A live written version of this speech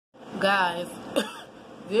Guys,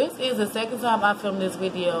 this is the second time I filmed this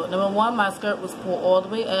video. Number one, my skirt was pulled all the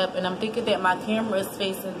way up, and I'm thinking that my camera is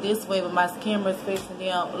facing this way, but my camera is facing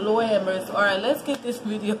down. Lord have mercy. Alright, let's get this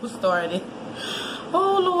video started.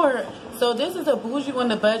 Oh Lord. So this is a bougie on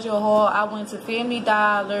the budget haul. I went to Family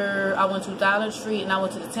Dollar, I went to Dollar Tree, and I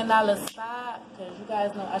went to the $10 spot. Because you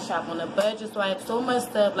guys know I shop on a budget, so I have so much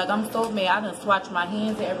stuff. Like, I'm so mad. I done swatched my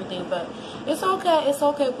hands and everything, but it's okay. It's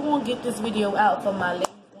okay. We're going to get this video out for my ladies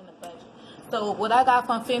on the budget. So what I got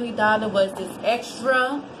from Family Dollar was this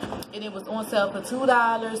extra, and it was on sale for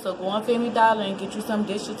 $2. So go on Family Dollar and get you some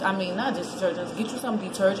dishes. I mean, not just detergents. Get you some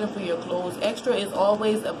detergent for your clothes. Extra is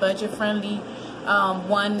always a budget-friendly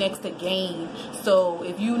one next to Gain. So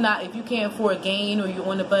if you can't afford Gain or you're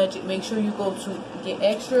on the budget, make sure you go to get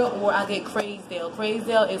extra, or I get Craysdale.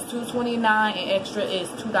 Craysdale is $2.29 and extra is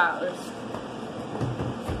 $2.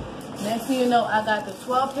 Next thing you know, I got the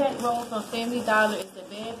 12-pack roll from Family Dollar. It's the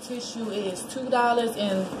bath tissue. It is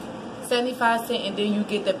 $2.75, and then you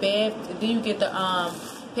get the bath. Then you get the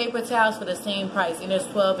paper towels for the same price, and there's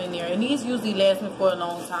 12 in there, and these usually last me for a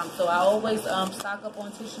long time, so I always stock up on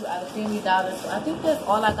tissue out of Family Dollar. So I think that's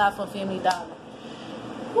all I got from Family Dollar.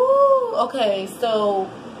 Woo! Okay, so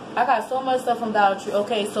I got so much stuff from Dollar Tree.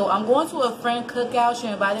 Okay, so I'm going to a friend cookout. She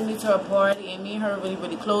invited me to a party, and me and her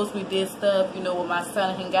really close. We did stuff, you know, with my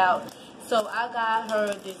son, hang out. So I got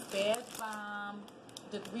her this bath bomb,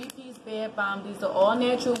 the 3-piece bath bomb. These are all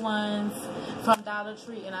natural ones from Dollar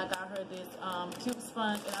Tree, and I got her this cute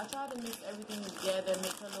sponge, and I tried to mix everything together,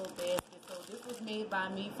 make her little basket. So this was made by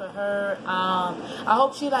me for her. I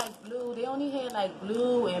hope she likes blue. They only had like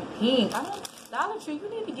blue and pink. Dollar Tree, you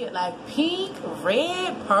need to get like pink,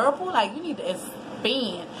 red, purple. Like, you need to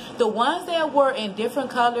expand. The ones that were in different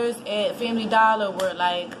colors at Family Dollar were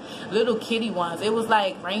like little kitty ones. It was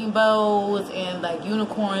like rainbows and like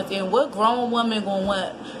unicorns. And what grown woman gonna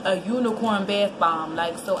want a unicorn bath bomb?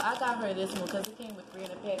 Like, so I got her this one because it came with 3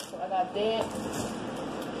 in a pack. So I got that.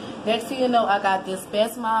 Next thing you know, I got this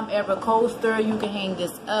Best Mom Ever coaster. You can hang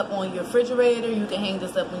this up on your refrigerator. You can hang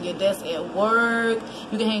this up on your desk at work.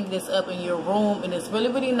 You can hang this up in your room, and it's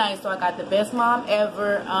really nice. So I got the Best Mom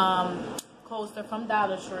Ever coaster from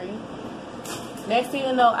Dollar Tree. Next thing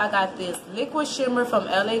you know, I got this liquid shimmer from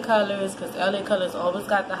LA Colors, because LA Colors always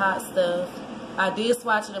got the hot stuff. I did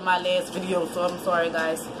swatch it in my last video, so I'm sorry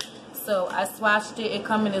guys. So I swatched it. It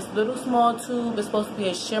comes in this little small tube. It's supposed to be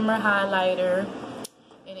a shimmer highlighter,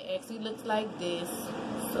 and it actually looks like this.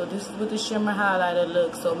 So this is what the shimmer highlighter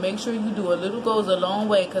looks. So make sure you do a little, goes a long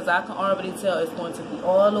way, because I can already tell it's going to be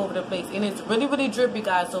all over the place, and it's really drippy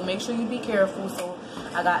guys, so make sure you be careful. So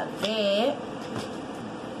I got that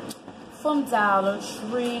from Dollar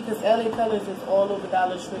Tree, because LA Colors is all over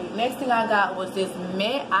Dollar Tree. Next thing I got was this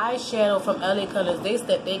matte eyeshadow from LA Colors. They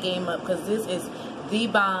stepped their game up, because this is the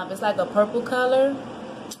bomb. It's like a purple color.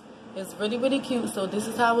 It's really cute. So this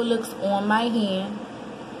is how it looks on my hand.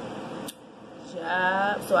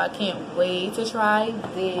 So I can't wait to try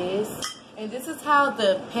this. And this is how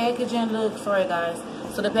the packaging looks. Sorry guys.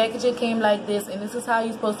 So the packaging came like this, and this is how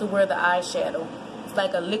you're supposed to wear the eyeshadow. It's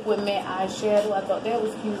like a liquid matte eyeshadow. I thought that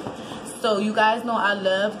was cute. So you guys know I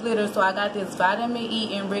love glitter, so I got this vitamin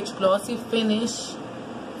E enriched glossy finish.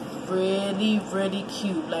 Really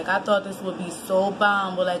cute. Like, I thought this would be so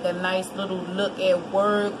bomb with like a nice little look at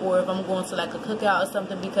work, or if I'm going to like a cookout or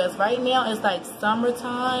something, because right now it's like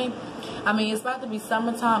summertime. I mean, it's about to be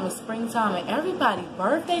summertime and springtime, and everybody's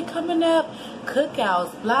birthday coming up,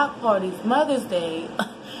 cookouts, block parties, Mother's Day,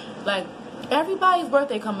 like everybody's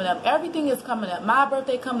birthday coming up. Everything is coming up. My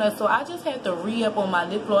birthday coming up. So I just had to re-up on my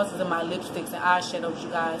lip glosses and my lipsticks and eyeshadows, you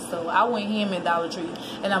guys. So I went ham in Dollar Tree,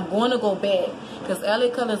 and I'm going to go back, because LA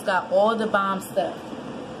Colors got all the bomb stuff.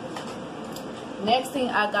 Next thing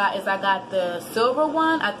I got is I got the silver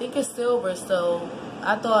one. I think it's silver, so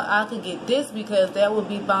I thought I could get this because that would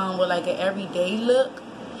be bomb with like an everyday look.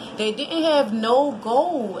 They didn't have no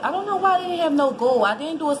gold. I don't know why they didn't have no gold. I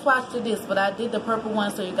didn't do a swatch to this, but I did the purple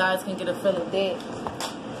one so you guys can get a feel of that.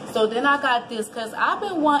 So then I got this, because I've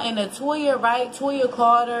been wanting a Toya, right? Toya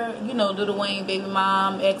Carter, you know, Lil Wayne baby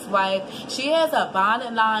mom, ex-wife. She has a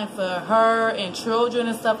bonnet line for her and children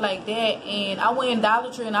and stuff like that. And I went in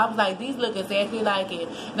Dollar Tree, and I was like, these look exactly like it.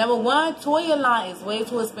 Number one, Toya line is way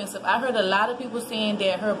too expensive. I heard a lot of people saying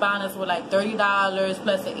that her bonnets were like $30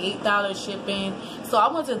 plus an $8 shipping. So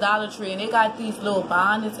I went to Dollar Tree, and they got these little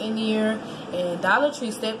bonnets in here. And Dollar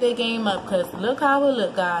Tree stepped their game up, because look how it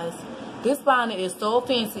look, guys. This bonnet is so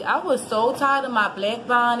fancy. I was so tired of my black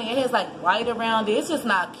bonnet. It has like white around it. It's just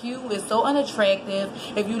not cute. It's so unattractive.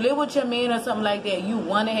 If you live with your man or something like that, you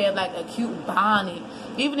want to have like a cute bonnet.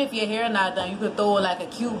 Even if your hair not done, you could throw like a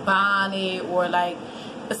cute bonnet, or like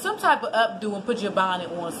some type of updo and put your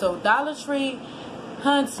bonnet on. So Dollar Tree,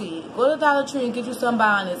 hunty, go to Dollar Tree and get you some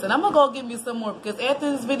bonnets. And I'm gonna go get me some more, because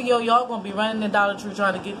after this video y'all gonna be running to Dollar Tree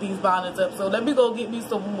trying to get these bonnets up. So let me go get me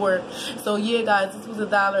some more. So yeah guys, this was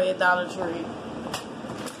 $1 at Dollar Tree.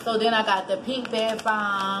 So then I got the pink bath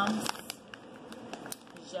bombs.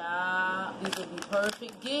 Yeah, these would be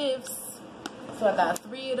perfect gifts. So I got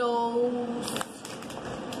 3 of those.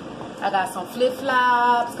 I got some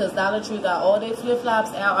flip-flops, because Dollar Tree got all their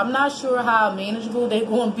flip-flops out. I'm not sure how manageable they're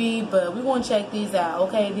going to be, but we're going to check these out.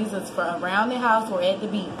 Okay, these is for around the house or at the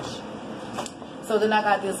beach. So then I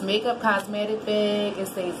got this makeup cosmetic bag. It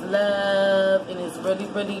says love, and it's really,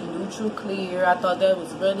 really neutral clear. I thought that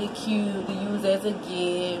was really cute to use as a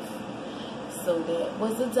gift. So that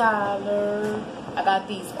was $1. I got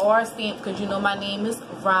these R stamps, because you know my name is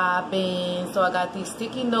Robin. So I got these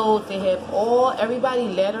sticky notes. They have everybody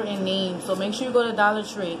letter and name. So make sure you go to Dollar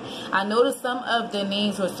Tree. I noticed some of the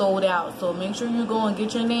names were sold out. So make sure you go and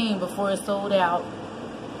get your name before it's sold out.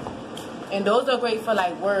 And those are great for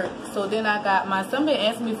like work. So then I got somebody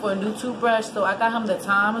asked me for a new toothbrush. So I got him the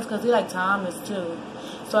Thomas, because he like Thomas too.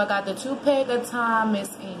 So I got the 2-pack of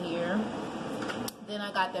Thomas in here. Then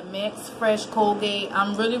I got the Max Fresh Colgate.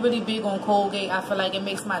 I'm really, really big on Colgate. I feel like it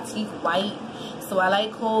makes my teeth white. So I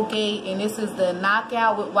like Colgate. And this is the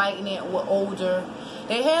Knockout with whitening with older.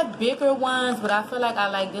 They have bigger ones, but I feel like I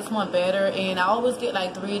like this one better. And I always get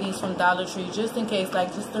like 3 of these from Dollar Tree, just in case,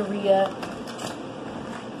 like just to re-up.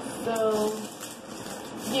 So,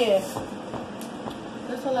 yeah.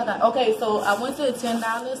 That's all I got. Okay, so I went to the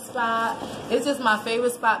 $10 spot. It's just my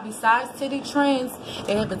favorite spot besides Titty Trends.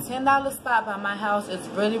 They have a $10 spot by my house. It's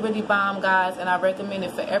really, really bomb, guys, and I recommend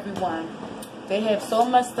it for everyone. They have so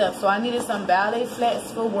much stuff. So I needed some ballet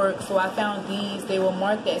flats for work, so I found these. They were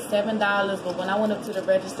marked at $7, but when I went up to the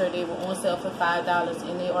register, they were on sale for $5,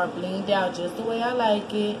 and they are blinged out just the way I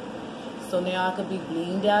like it. So now I could be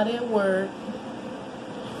blinged out at work.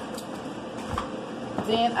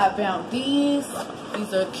 Then I found these.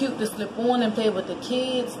 These are cute to slip on and play with the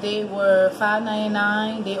kids. They were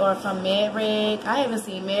 $5.99. They are from Mad Rag. I haven't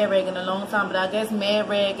seen Mad Rag in a long time, but I guess Mad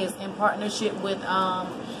Rag is in partnership with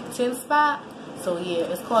 10 Spot. So yeah,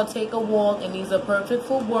 it's called Take a Walk, and these are perfect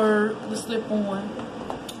for work to slip on.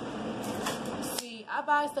 See, I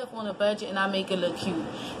buy stuff on a budget and I make it look cute.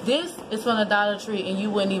 This is from the Dollar Tree and you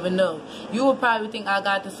wouldn't even know. You would probably think I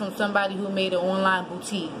got this from somebody who made an online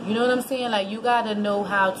boutique. You know what I'm saying? Like, you gotta know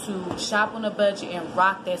how to shop on a budget and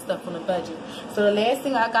rock that stuff on a budget. So the last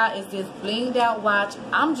thing I got is this blinged out watch.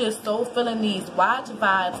 I'm just so feeling these watch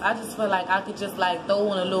vibes. I just feel like I could just like throw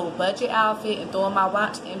on a little budget outfit and throw on my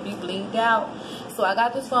watch and be blinged out. So I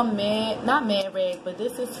got this from not Mad Rag, but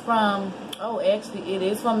this is from, oh, actually it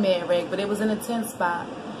is from Mad Rag, but it was in a 10 Spot.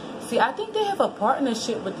 See, I think they have a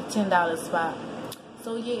partnership with the $10 spot.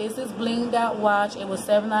 So yeah, it's this blinged out watch. It was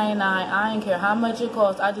 $7.99. I didn't care how much it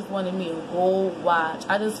cost. I just wanted me a gold watch.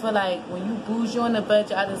 I just feel like when you bougie on the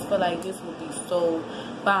budget, I just feel like this would be so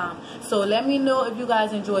bomb. So let me know if you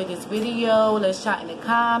guys enjoyed this video. Let's chat in the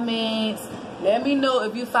comments. Let me know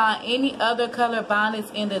if you find any other color bonnets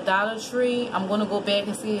in the Dollar Tree. I'm going to go back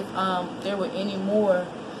and see if there were any more.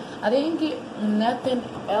 I didn't get nothing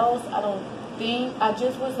else, I don't think. I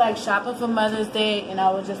just was like shopping for Mother's Day, and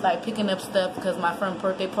I was just like picking up stuff because my friend's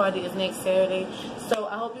birthday party is next Saturday. So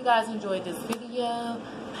I hope you guys enjoyed this video.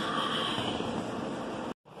 Bye.